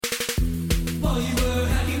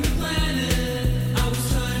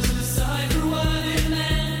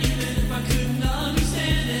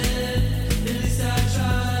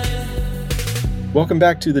Welcome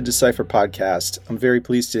back to the Decipher podcast. I'm very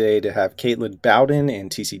pleased today to have Katelyn Bowden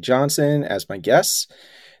and TC Johnson as my guests.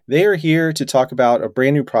 They are here to talk about a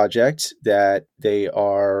brand new project that they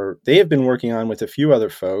have been working on with a few other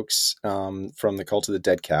folks from the Cult of the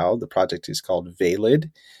Dead Cow. The project is called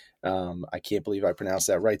Veilid. I can't believe I pronounced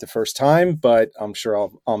that right the first time, but I'm sure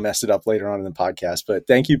I'll mess it up later on in the podcast. But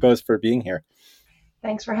thank you both for being here.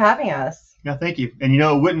 Thanks for having us. Yeah, thank you. And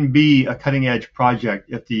it wouldn't be a cutting edge project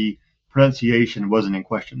if the pronunciation wasn't in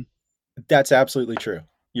question. That's absolutely true.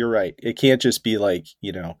 You're right. It can't just be like,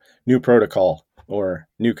 new protocol or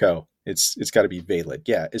new co. It's got to be Veilid.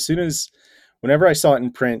 Yeah. Whenever I saw it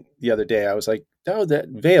in print the other day, I was like, oh, that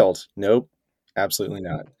veiled. Nope, absolutely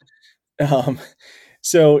not.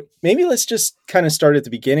 So maybe let's just kind of start at the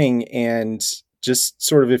beginning and just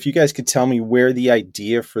sort of, if you guys could tell me where the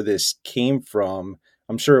idea for this came from.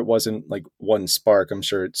 I'm sure it wasn't like one spark. I'm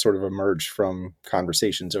sure it sort of emerged from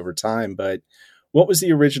conversations over time, but what was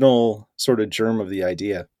the original sort of germ of the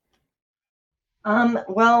idea?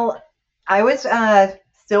 Well, I was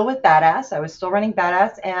still with Badass. I was still running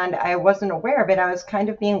Badass, and I wasn't aware of it. I was kind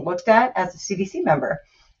of being looked at as a CDC member.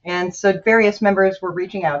 And so various members were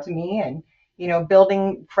reaching out to me and,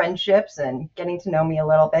 building friendships and getting to know me a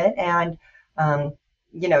little bit. And,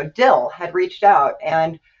 Dill had reached out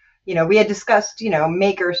and, we had discussed,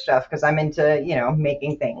 maker stuff because I'm into,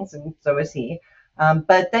 making things, and so is he.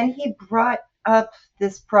 But then he brought up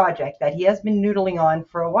this project that he has been noodling on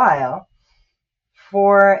for a while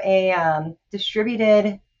for a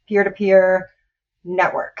distributed peer-to-peer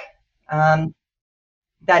network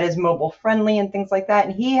that is mobile friendly and things like that.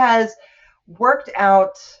 And he has worked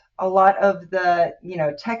out a lot of the,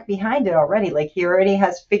 tech behind it already. Like he already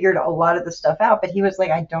has figured a lot of the stuff out, but he was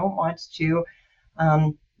like, I don't want to,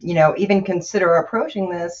 even consider approaching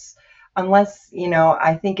this unless,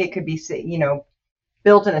 I think it could be,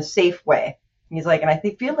 built in a safe way. He's like, and I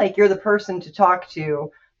feel like you're the person to talk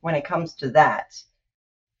to when it comes to that.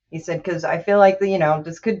 He said, because I feel like,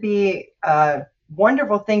 this could be a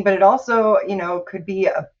wonderful thing, but it also, could be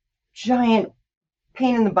a giant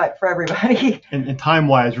pain in the butt for everybody. And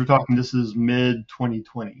time-wise, we're talking this is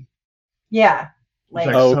mid-2020. Yeah.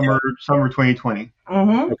 Summer 2020.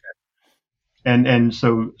 Mm-hmm. Okay. And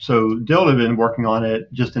so Dill had been working on it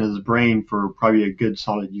just in his brain for probably a good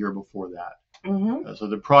solid year before that. Mm-hmm. So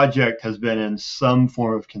the project has been in some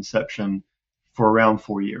form of conception for around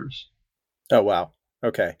 4 years. Oh, wow.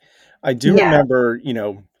 Okay. I do remember,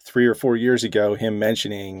 3 or 4 years ago, him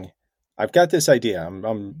mentioning, I've got this idea.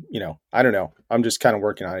 I'm I don't know. I'm just kind of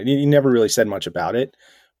working on it. He never really said much about it,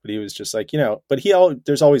 but he was just like, but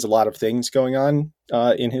there's always a lot of things going on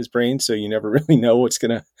in his brain. So you never really know what's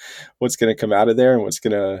going to come out of there and what's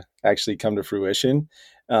going to actually come to fruition.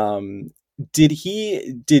 Did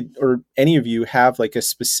any of you have like a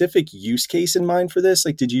specific use case in mind for this?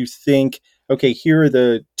 Like, did you think, okay, here are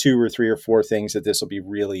the 2 or 3 or 4 things that this will be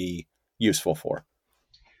really useful for?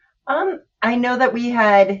 I know that we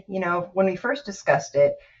had, when we first discussed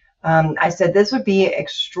it, I said this would be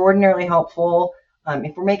extraordinarily helpful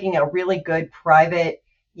if we're making a really good private,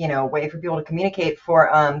 way for people to communicate for,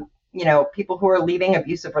 people who are leaving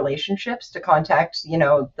abusive relationships to contact,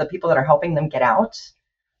 the people that are helping them get out.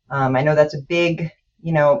 I know that's a big,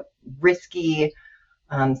 risky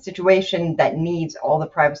situation that needs all the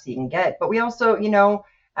privacy you can get. But we also,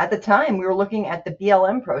 at the time, we were looking at the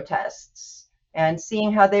BLM protests and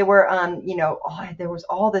seeing how they were, there was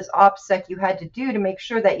all this OPSEC you had to do to make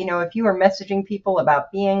sure that, if you were messaging people about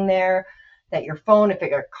being there, that your phone, if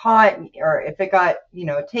it got caught or if it got,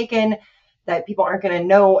 taken, that people aren't going to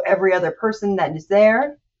know every other person that is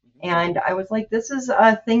there. And I was like, this is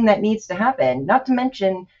a thing that needs to happen. Not to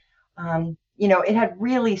mention, it had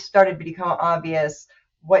really started to become obvious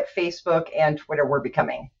what Facebook and Twitter were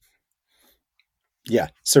becoming. Yeah.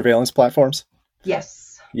 Surveillance platforms. Yes.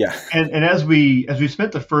 Yeah. And as we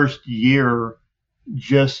spent the first year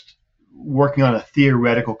just working on a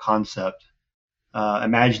theoretical concept,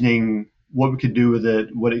 imagining what we could do with it,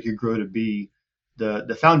 what it could grow to be,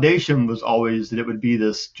 the foundation was always that it would be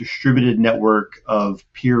this distributed network of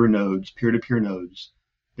peer-to-peer nodes.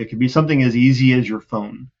 It could be something as easy as your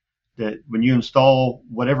phone, that when you install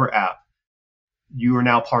whatever app, you are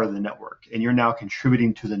now part of the network and you're now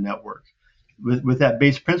contributing to the network. With that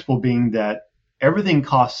base principle being that everything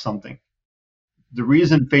costs something. The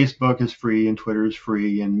reason Facebook is free and Twitter is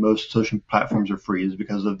free and most social platforms are free is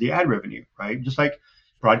because of the ad revenue, right? Just like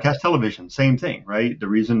broadcast television, same thing, right? The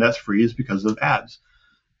reason that's free is because of ads.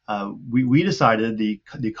 we decided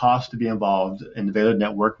the cost to be involved in the Veilid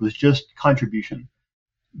network was just contribution.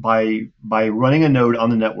 By running a node on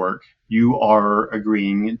the network, you are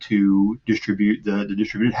agreeing to distribute the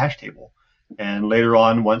distributed hash table, and later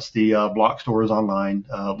on, once the block store is online,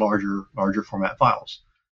 larger format files.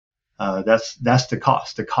 That's the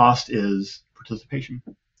cost. The cost is participation.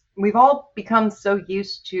 We've all become so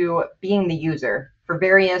used to being the user for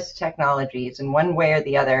various technologies in one way or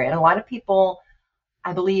the other, and a lot of people,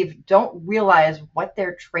 I believe, don't realize what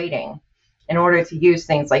they're trading in order to use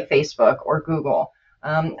things like Facebook or Google.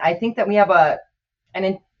 I think that we have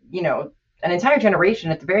an entire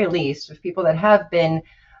generation, at the very least, of people that have been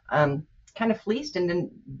kind of fleeced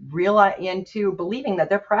into believing that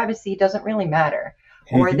their privacy doesn't really matter,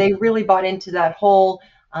 or they really bought into that whole,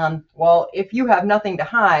 well, if you have nothing to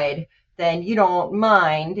hide, then you don't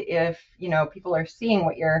mind if people are seeing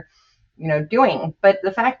what you're doing. But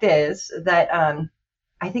the fact is that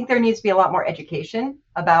I think there needs to be a lot more education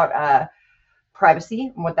about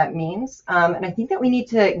privacy and what that means. And I think that we need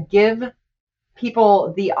to give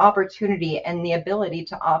people the opportunity and the ability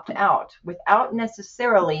to opt out without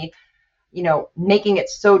necessarily, making it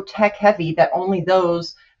so tech heavy that only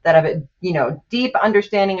those that have a, deep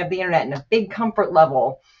understanding of the internet and a big comfort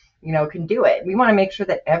level, can do it. We want to make sure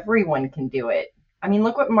that everyone can do it. I mean,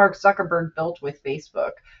 look what Mark Zuckerberg built with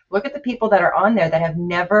Facebook. Look at the people that are on there that have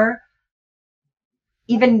never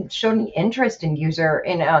even shown any interest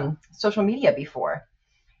in social media before.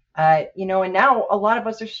 And now a lot of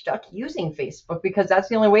us are stuck using Facebook because that's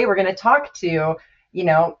the only way we're going to talk to,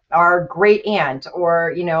 our great aunt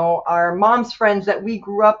or, our mom's friends that we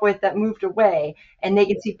grew up with that moved away, and they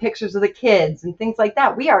can see pictures of the kids and things like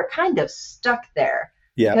that. We are kind of stuck there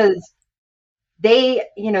because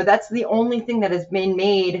that's the only thing that has been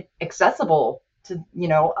made accessible to,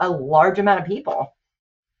 a large amount of people.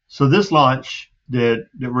 So this launch that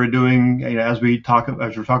we're doing, as we're talking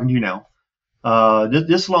to you now,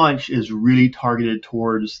 this launch is really targeted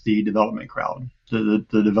towards the development crowd, the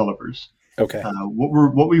developers. Okay.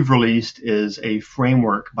 What we've released is a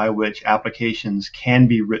framework by which applications can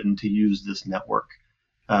be written to use this network.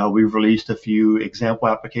 We've released a few example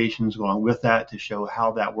applications along with that to show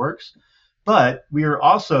how that works. But we are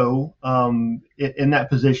also in that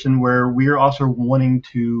position where we are also wanting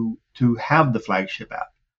to have the flagship app.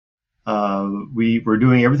 We're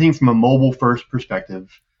doing everything from a mobile first perspective.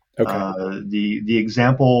 Okay. The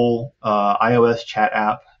example iOS chat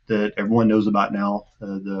app that everyone knows about now,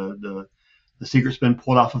 the secret's been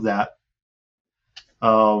pulled off of that.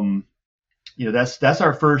 That's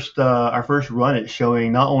our first run at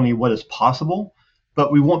showing not only what is possible,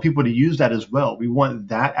 but we want people to use that as well. We want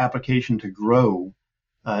that application to grow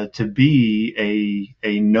to be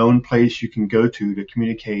a known place you can go to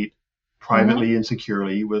communicate privately and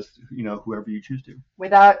securely with whoever you choose to,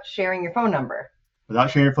 without sharing your phone number,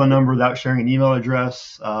 without sharing an email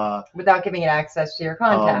address, without giving it access to your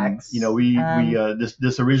contacts.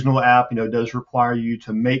 This original app does require you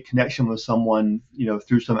to make connection with someone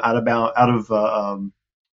through some out of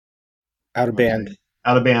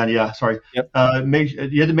band. Yeah, sorry. Yep.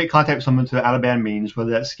 You had to make contact with someone through out of band means,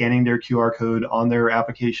 whether that's scanning their QR code on their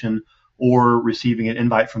application or receiving an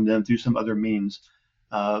invite from them through some other means.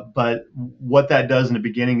 But what that does in the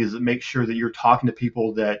beginning is it makes sure that you're talking to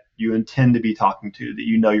people that you intend to be talking to, that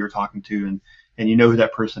you're talking to, and you know who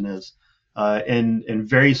that person is. And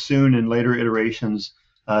very soon in later iterations,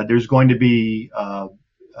 there's going to be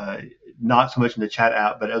not so much in the chat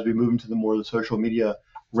app, but as we move into the social media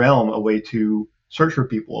realm, a way to search for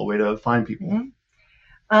people, a way to find people.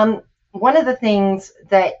 Mm-hmm. One of the things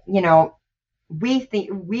that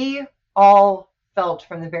we all felt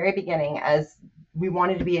from the very beginning, as we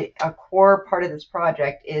wanted to be a core part of this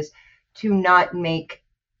project, is to not make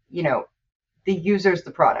the users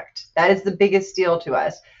the product. That is the biggest deal to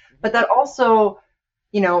us. But that also,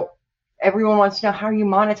 everyone wants to know, how are you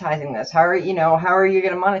monetizing this? How are you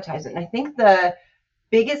going to monetize it? And I think the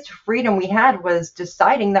biggest freedom we had was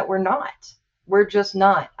deciding that we're just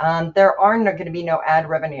not. There are not going to be no ad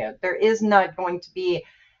revenue. There is not going to be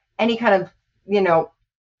any kind of,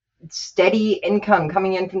 steady income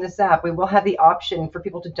coming in from this app. We will have the option for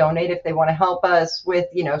people to donate if they want to help us with,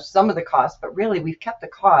 some of the costs, but really we've kept the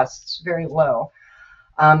costs very low.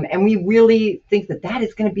 And we really think that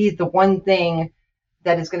is going to be the one thing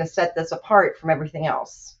that is going to set this apart from everything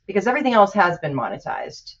else, because everything else has been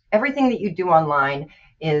monetized. Everything that you do online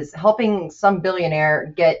is helping some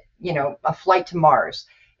billionaire get, a flight to Mars.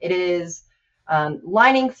 It is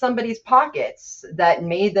lining somebody's pockets that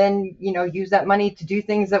may then, use that money to do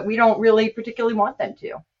things that we don't really particularly want them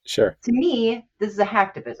to. Sure. To me, this is a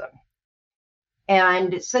hacktivism.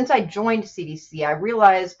 And since I joined CDC, I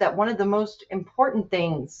realized that one of the most important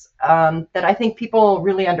things that I think people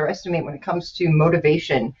really underestimate when it comes to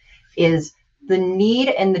motivation is the need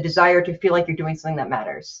and the desire to feel like you're doing something that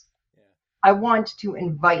matters. Yeah. I want to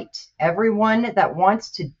invite everyone that wants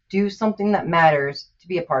to do something that matters to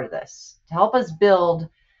be a part of this, to help us build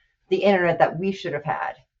the internet that we should have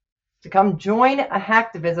had, to come join a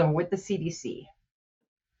hacktivism with the CDC.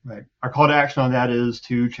 Right. Our call to action on that is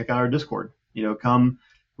to check out our Discord. Come.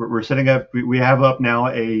 We're setting up. We have up now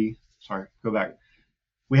a. Sorry, go back.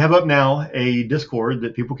 We have up now a Discord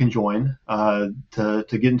that people can join to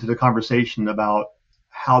get into the conversation about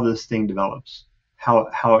how this thing develops, how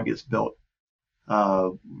it gets built.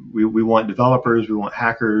 We want developers, we want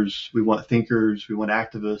hackers, we want thinkers, we want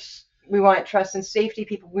activists. We want trust and safety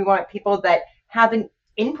people. We want people that have an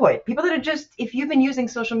input, people that are just, if you've been using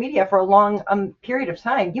social media for a long period of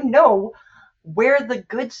time, you know where the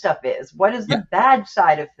good stuff is. What is the bad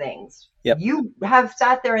side of things? Yep. You have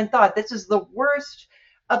sat there and thought, this is the worst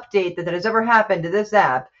update that has ever happened to this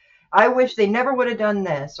app. I wish they never would have done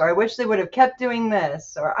this, or I wish they would have kept doing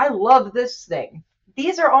this, or I love this thing.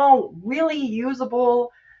 These are all really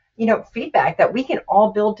usable, feedback that we can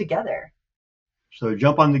all build together. So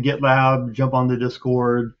jump on the GitLab, jump on the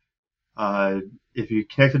Discord. If you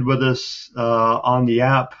connected with us on the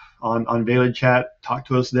app, on Veilid chat, talk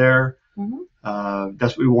to us there. Mm-hmm.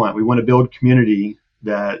 That's what we want. We want to build community,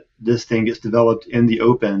 that this thing gets developed in the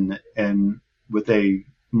open and with a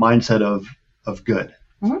mindset of good.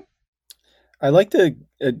 Mm-hmm. I like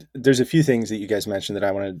there's a few things that you guys mentioned that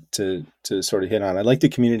I wanted to sort of hit on. I like the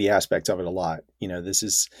community aspect of it a lot.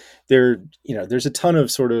 There's a ton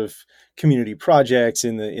of sort of community projects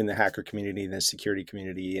in the hacker community, the security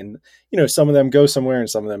community. And, some of them go somewhere and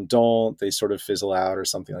some of them don't, they sort of fizzle out or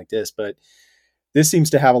something like this. But this seems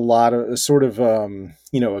to have a lot of sort of,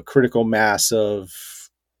 a critical mass of,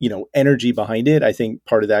 energy behind it. I think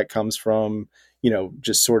part of that comes from,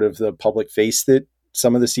 just sort of the public face that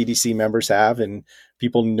some of the CDC members have, and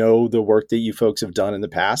people know the work that you folks have done in the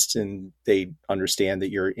past, and they understand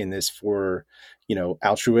that you're in this for,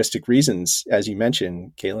 altruistic reasons. As you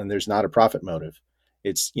mentioned, Katelyn, there's not a profit motive.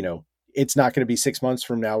 It's, it's not going to be 6 months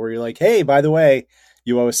from now where you're like, hey, by the way,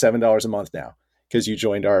 you owe us $7 a month now because you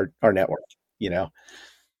joined our network,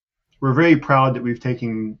 We're very proud that we've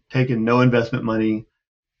taken no investment money.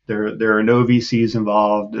 There are no VCs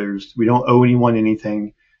involved. We don't owe anyone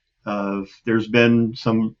anything. There's been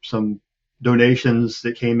some donations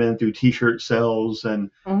that came in through T-shirt sales and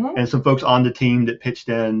some folks on the team that pitched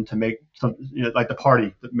in to make some, like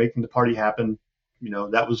making the party happen.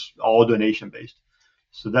 That was all donation based.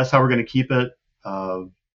 So that's how we're going to keep it.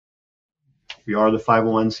 We are the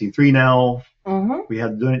 501c3 now. Mm-hmm. We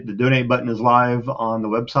have the donate button is live on the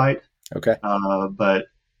website. Okay. But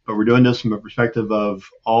we're doing this from a perspective of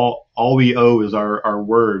all we owe is our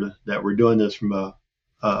word that we're doing this from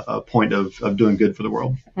a point of doing good for the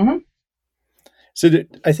world. Mm-hmm. So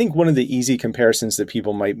I think one of the easy comparisons that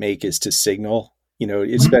people might make is to Signal,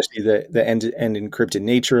 especially the end-to-end encrypted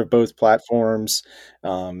nature of both platforms.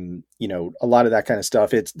 A lot of that kind of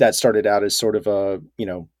stuff. That started out as sort of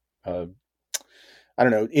I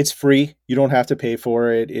don't know, it's free. You don't have to pay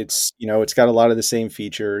for it. It's, it's got a lot of the same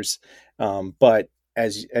features. But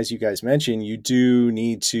as you guys mentioned, you do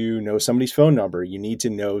need to know somebody's phone number. You need to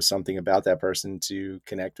know something about that person to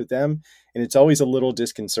connect with them. And it's always a little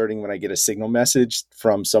disconcerting when I get a Signal message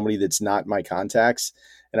from somebody that's not my contacts.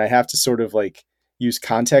 And I have to sort of like use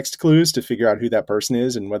context clues to figure out who that person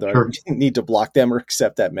is and whether I need to block them or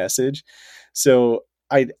accept that message. So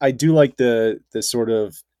I do like the sort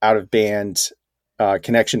of out of band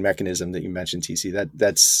connection mechanism that you mentioned, TC.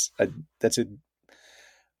 That's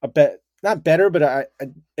a bet. Not better, but at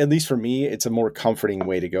least for me, it's a more comforting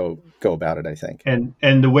way to go about it, I think.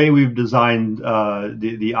 And the way we've designed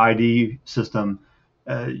the ID system,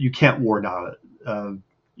 you can't ward out it.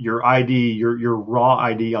 Your ID, your raw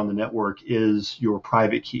ID on the network is your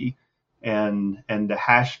private key, and the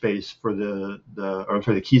hash space for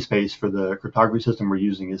the key space for the cryptography system we're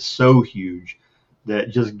using is so huge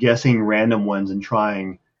that just guessing random ones and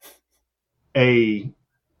trying even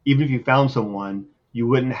if you found someone, you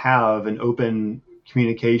wouldn't have an open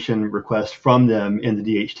communication request from them in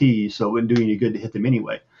the DHT, so it wouldn't do you any good to hit them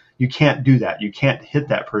anyway. You can't do that. You can't hit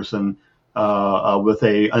that person with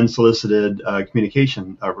a unsolicited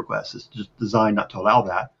communication request. It's just designed not to allow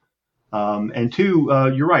that. And two,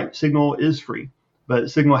 you're right, Signal is free, but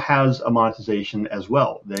Signal has a monetization as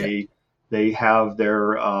well. They have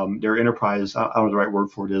their enterprise. I don't know what the right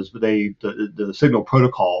word for it is, but the Signal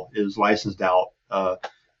protocol is licensed out.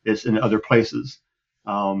 It's in other places.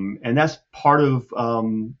 And that's part of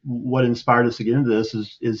what inspired us to get into this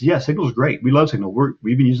is yeah, Signal is great. We love Signal.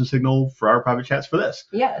 We've been using Signal for our private chats for this.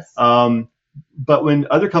 Yes. But when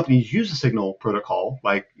other companies use the Signal protocol,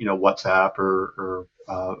 like WhatsApp or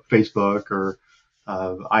Facebook or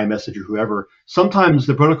iMessage or whoever, sometimes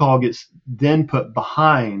the protocol gets then put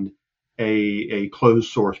behind a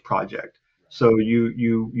closed source project. So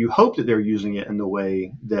you hope that they're using it in the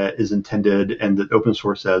way that is intended and that open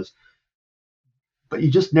source says, but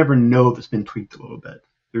you just never know if it's been tweaked a little bit.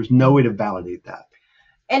 There's no way to validate that.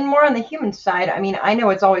 And more on the human side, I mean, I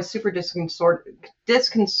know it's always super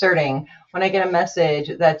disconcerting when I get a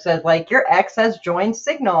message that says, like, your ex has joined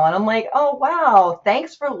Signal. And I'm like, oh, wow,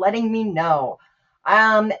 thanks for letting me know.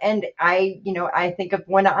 And I think of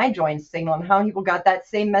when I joined Signal and how people got that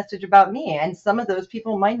same message about me. And some of those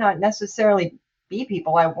people might not necessarily be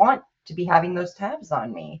people I want to be having those tabs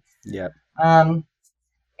on me. Yeah.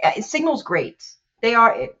 Signal's great. They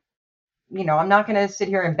are, I'm not going to sit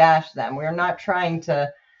here and bash them. We're not trying to,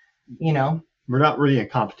 we're not really in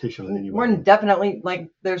competition with anyone. We're definitely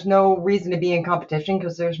there's no reason to be in competition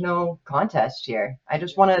because there's no contest here. I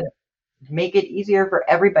just want to make it easier for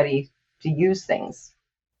everybody to use things.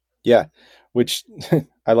 Yeah, which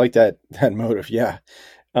I like that motive. Yeah.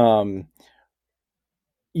 You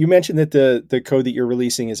mentioned that the code that you're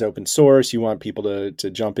releasing is open source. You want people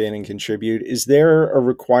to jump in and contribute. Is there a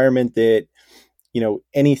requirement that,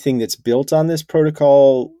 anything that's built on this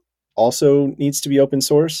protocol also needs to be open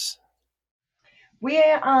source? We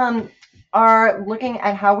are looking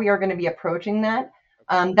at how we are going to be approaching that.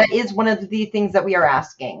 That is one of the things that we are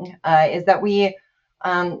asking, is that we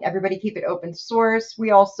everybody keep it open source.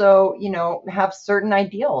 We also, have certain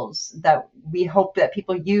ideals that we hope that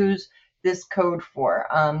people use this code for.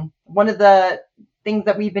 One of the things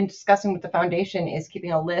that we've been discussing with the foundation is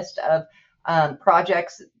keeping a list of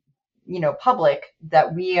projects, public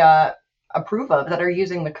that we approve of that are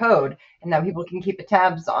using the code, and that people can keep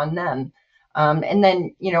tabs on them. And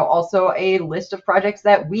then, also a list of projects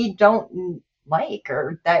that we don't like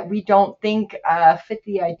or that we don't think fit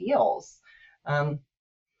the ideals.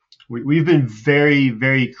 We've been very,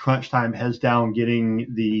 very crunch time, heads down,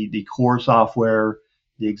 getting the core software,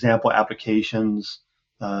 the example applications,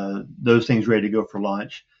 those things ready to go for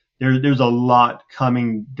launch. There's a lot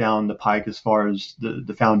coming down the pike as far as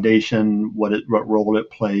the foundation, what role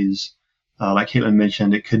it plays. Like Katelyn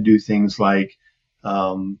mentioned, it could do things like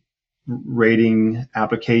rating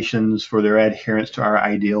applications for their adherence to our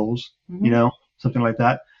ideals, something like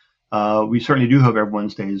that. We certainly do hope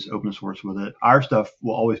everyone stays open source with it. Our stuff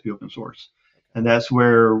will always be open source. And that's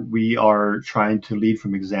where we are trying to lead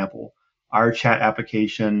from example. Our chat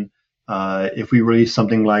application, if we release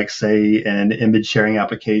something like, say, an image sharing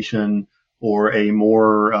application or a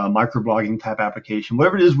more microblogging type application,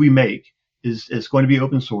 whatever it is we make, is going to be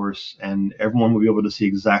open source, and everyone will be able to see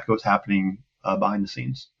exactly what's happening behind the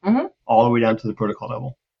scenes, all the way down to the protocol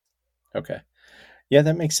level. Okay. Yeah,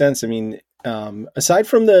 that makes sense. I mean, aside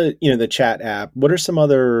from the chat app, what are some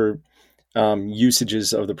other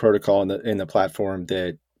usages of the protocol in the platform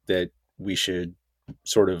that we should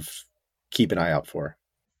sort of keep an eye out for?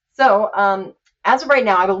 So, as of right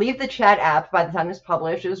now, I believe the chat app, by the time this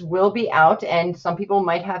publishes, will be out, and some people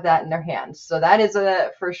might have that in their hands. So that is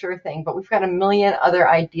a for sure thing. But we've got a million other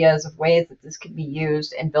ideas of ways that this could be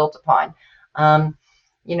used and built upon.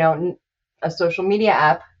 A social media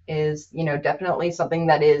app is, definitely something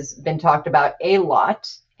that has been talked about a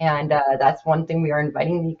lot. And that's one thing we are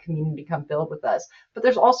inviting the community to come build with us. But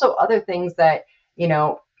there's also other things that,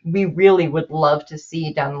 we really would love to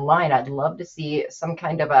see down the line. I'd love to see some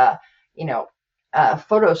kind of a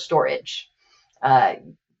photo storage,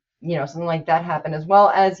 something like that happen, as well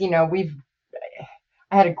as, I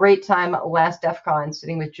had a great time last DEF CON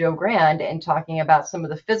sitting with Joe Grand and talking about some of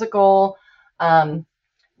the physical,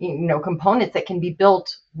 components that can be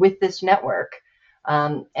built with this network.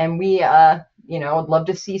 And we, would love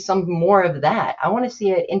to see some more of that. I want to see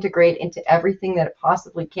it integrate into everything that it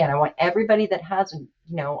possibly can. I want everybody that has,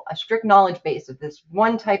 a strict knowledge base of this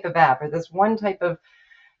one type of app or this one type of,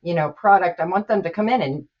 product. I want them to come in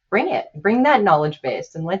and bring that knowledge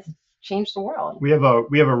base, and let's change the world. We have a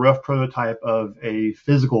rough prototype of a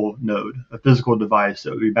physical node, a physical device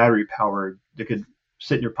that would be battery powered that could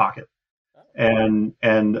sit in your pocket. And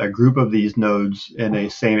a group of these nodes in a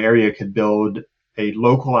same area could build a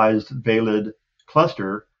localized Veilid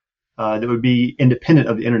cluster that would be independent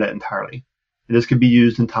of the internet entirely. And this could be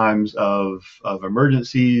used in times of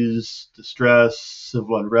emergencies, distress,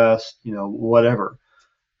 civil unrest, whatever.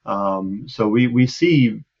 So we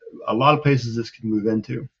see a lot of places this can move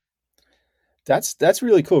into. That's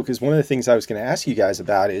really cool, because one of the things I was going to ask you guys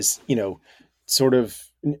about is, sort of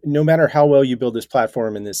no matter how well you build this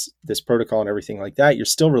platform and this protocol and everything like that, you're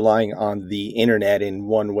still relying on the internet in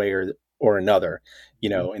one way or another,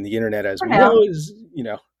 and the internet as For we know now. is,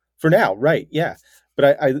 for now, right? Yeah.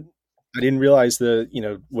 But I didn't realize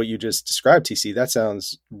what you just described, TC. That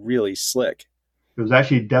sounds really slick. It was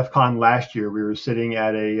actually DEF CON last year. We were sitting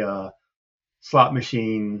at a slot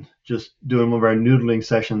machine, just doing one of our noodling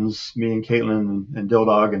sessions, me and Katelyn and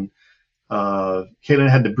Dildog, and Katelyn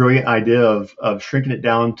had the brilliant idea of shrinking it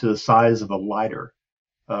down to the size of a lighter,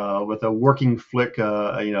 with a working flick,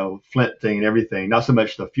 flint thing and everything. Not so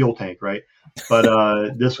much the fuel tank, right?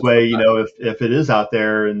 But this way, if it is out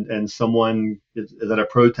there and someone is at a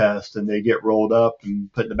protest and they get rolled up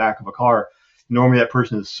and put in the back of a car, normally that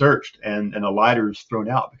person is searched and a lighter is thrown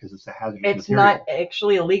out because it's a hazardous It's material. not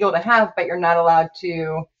actually illegal to have, but you're not allowed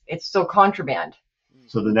to. It's still contraband.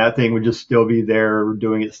 So then that thing would just still be there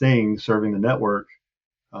doing its thing, serving the network.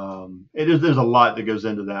 There's a lot that goes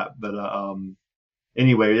into that, but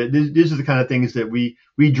anyway, these are the kind of things that we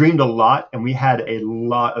dreamed a lot, and we had a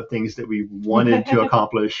lot of things that we wanted to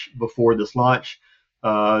accomplish before this launch.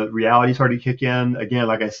 Reality started to kick in. Again,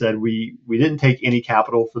 like I said, we didn't take any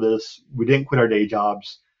capital for this. We didn't quit our day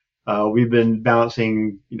jobs. We've been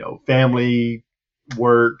balancing, family,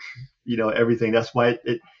 work, everything. That's why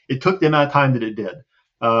it took the amount of time that it did.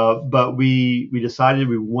 But we decided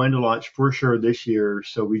we wanted to launch for sure this year.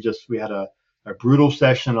 So we had a brutal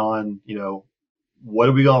session on, what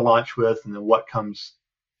are we going to launch with, and then what comes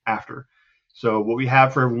after. So what we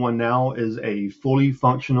have for everyone now is a fully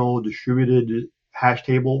functional distributed hash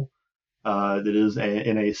table that is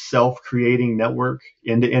in a self-creating network,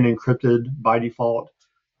 end-to-end encrypted by default.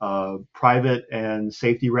 Private and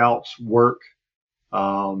safety routes work.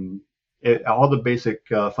 All the basic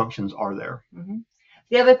functions are there. Mm-hmm.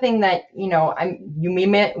 The other thing that, we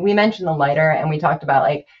mentioned the lighter, and we talked about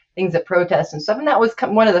like things at protests and stuff, and that was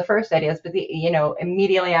one of the first ideas. But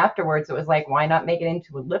immediately afterwards, it was like, why not make it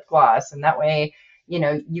into a lip gloss? And that way,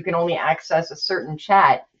 you can only access a certain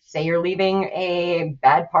chat. Say you're leaving a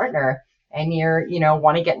bad partner, and you're,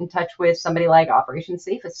 want to get in touch with somebody like Operation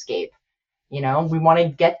Safe Escape. We want to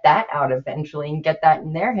get that out eventually and get that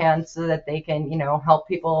in their hands so that they can, help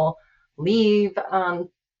people leave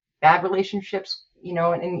bad relationships, in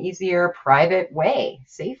an easier, private way,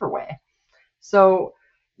 safer way. So,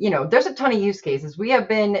 there's a ton of use cases. We have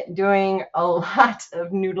been doing a lot of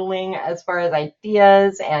noodling as far as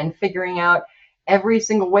ideas and figuring out every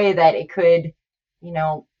single way that it could,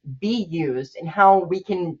 be used, and how we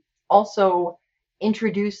can also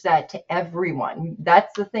introduce that to everyone.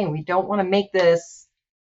 That's the thing. We don't want to make this,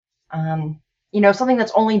 something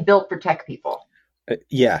that's only built for tech people.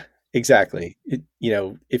 Yeah, exactly.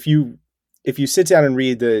 If you sit down and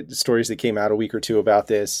read the stories that came out a week or two about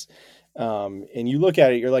this, and you look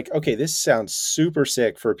at it, you're like, okay, this sounds super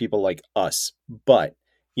sick for people like us, but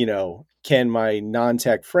can my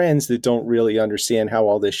non-tech friends that don't really understand how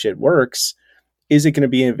all this shit works, is it going to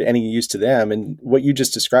be of any use to them? And what you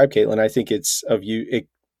just described, Katelyn, I think it's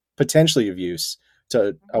potentially of use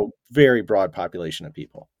to a very broad population of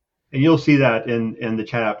people. And you'll see that in the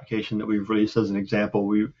chat application that we've released as an example.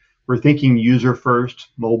 We're thinking user first,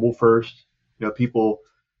 mobile first. People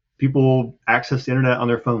access the internet on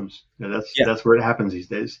their phones. That's where it happens these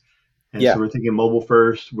days. And so we're thinking mobile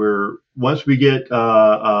first. Once we get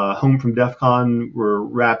home from DEF CON, we're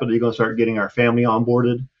rapidly going to start getting our family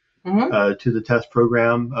onboarded to the test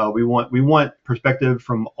program. We want perspective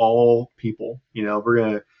from all people. We're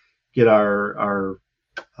going to get our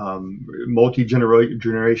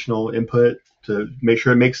multi-generational input to make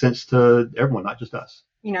sure it makes sense to everyone, not just us.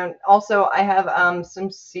 Also, I have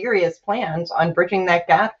some serious plans on bridging that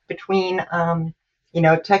gap between,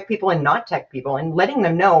 tech people and not tech people, and letting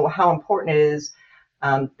them know how important it is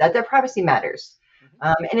that their privacy matters.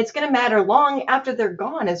 And it's going to matter long after they're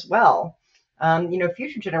gone as well.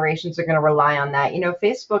 Future generations are going to rely on that.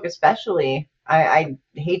 Facebook especially, I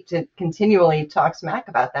hate to continually talk smack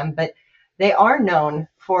about them, but they are known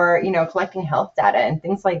for, collecting health data and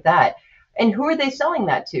things like that. And who are they selling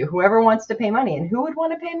that to? Whoever wants to pay money. And who would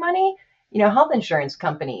want to pay money? Health insurance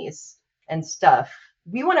companies and stuff.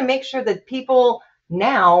 We want to make sure that people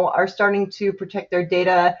now are starting to protect their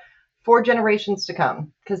data for generations to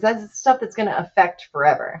come, because that's stuff that's going to affect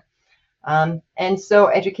forever. And so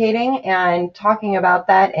educating and talking about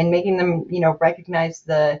that and making them, recognize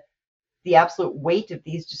the absolute weight of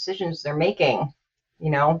these decisions they're making,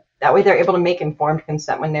 that way they're able to make informed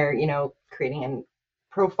consent when they're, creating a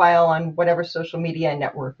profile on whatever social media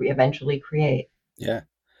network we eventually create. Yeah.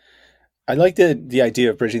 I like the idea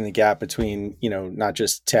of bridging the gap between, not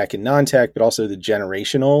just tech and non-tech, but also the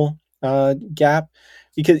generational gap,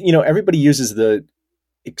 because, everybody uses the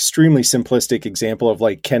extremely simplistic example of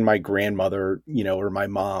like, can my grandmother, or my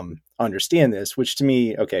mom understand this? Which to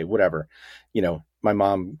me, okay, whatever, my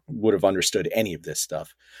mom would have understood any of this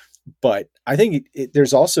stuff. But I think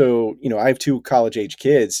there's also, I have 2 college age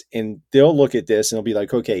kids, and they'll look at this and they'll be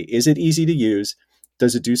like, okay, is it easy to use?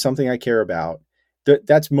 Does it do something I care about?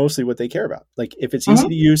 That's mostly what they care about. Like if it's easy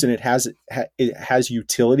to use and it has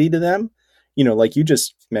utility to them, like you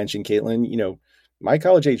just mentioned, Katelyn, my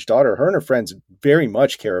college age daughter, her and her friends very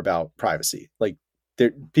much care about privacy. Like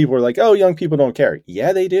people are like, oh, young people don't care.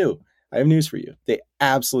 Yeah, they do. I have news for you. They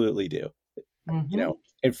absolutely do.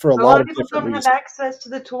 And for a A lot lot of of people different don't have reasons. access to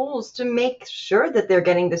the tools to make sure that they're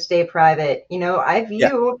getting to stay private. I Yeah.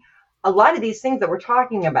 view a lot of these things that we're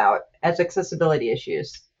talking about as accessibility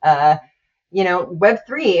issues.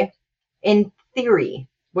 Web3, in theory,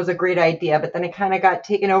 was a great idea, but then it kind of got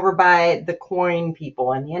taken over by the coin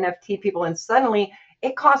people and the NFT people, and suddenly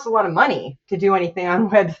it costs a lot of money to do anything on Yeah.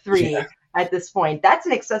 Web3 at this point. That's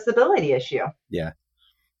an accessibility issue. Yeah.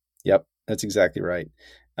 Yep. That's exactly right.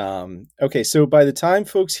 Okay. So by the time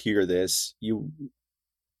folks hear this,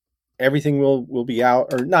 everything will be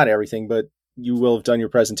out, or not everything, but you will have done your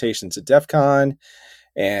presentations at DEF CON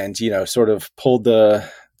and, sort of pulled the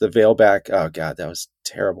veil back. Oh God, that was a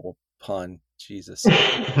terrible pun. Jesus.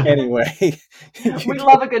 Anyway, We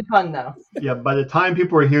love a good pun, though. Yeah, by the time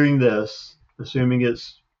people are hearing this, assuming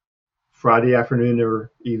it's Friday afternoon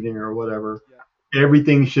or evening or whatever,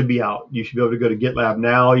 everything should be out. You should be able to go to GitLab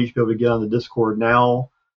now. You should be able to get on the Discord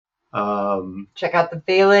now. Check out the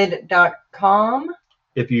Veilid.com.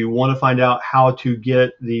 If you want to find out how to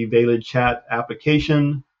get the Veilid chat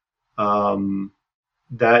application,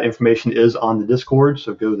 that information is on the Discord,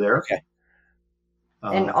 so go there. Okay.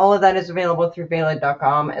 And all of that is available through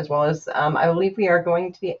Veilid.com, as well as I believe we are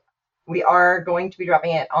going to be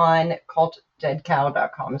dropping it on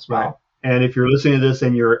cultdeadcow.com as well. Right. And if you're listening to this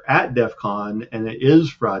and you're at DEF CON and it is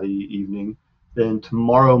Friday evening, then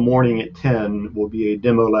tomorrow morning at 10 will be a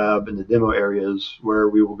demo lab in the demo areas where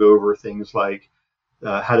we will go over things like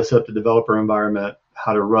how to set up the developer environment,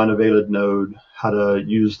 how to run a Veilid node, how to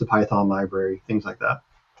use the Python library, things like that.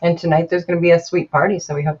 And tonight there's going to be a sweet party,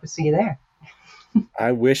 so we hope to see you there.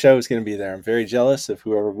 I wish I was going to be there. I'm very jealous of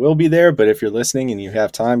whoever will be there, but if you're listening and you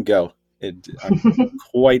have time, go. I'm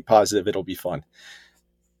quite positive it'll be fun.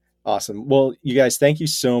 Awesome. Well, you guys, thank you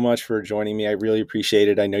so much for joining me. I really appreciate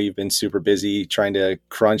it. I know you've been super busy trying to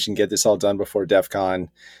crunch and get this all done before DEF CON.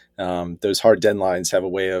 Those hard deadlines have a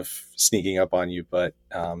way of sneaking up on you, but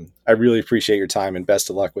I really appreciate your time and best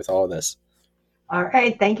of luck with all of this. All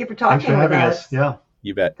right. Thank you for talking Thanks for having us. Yeah.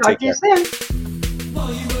 You bet. Talk to you soon.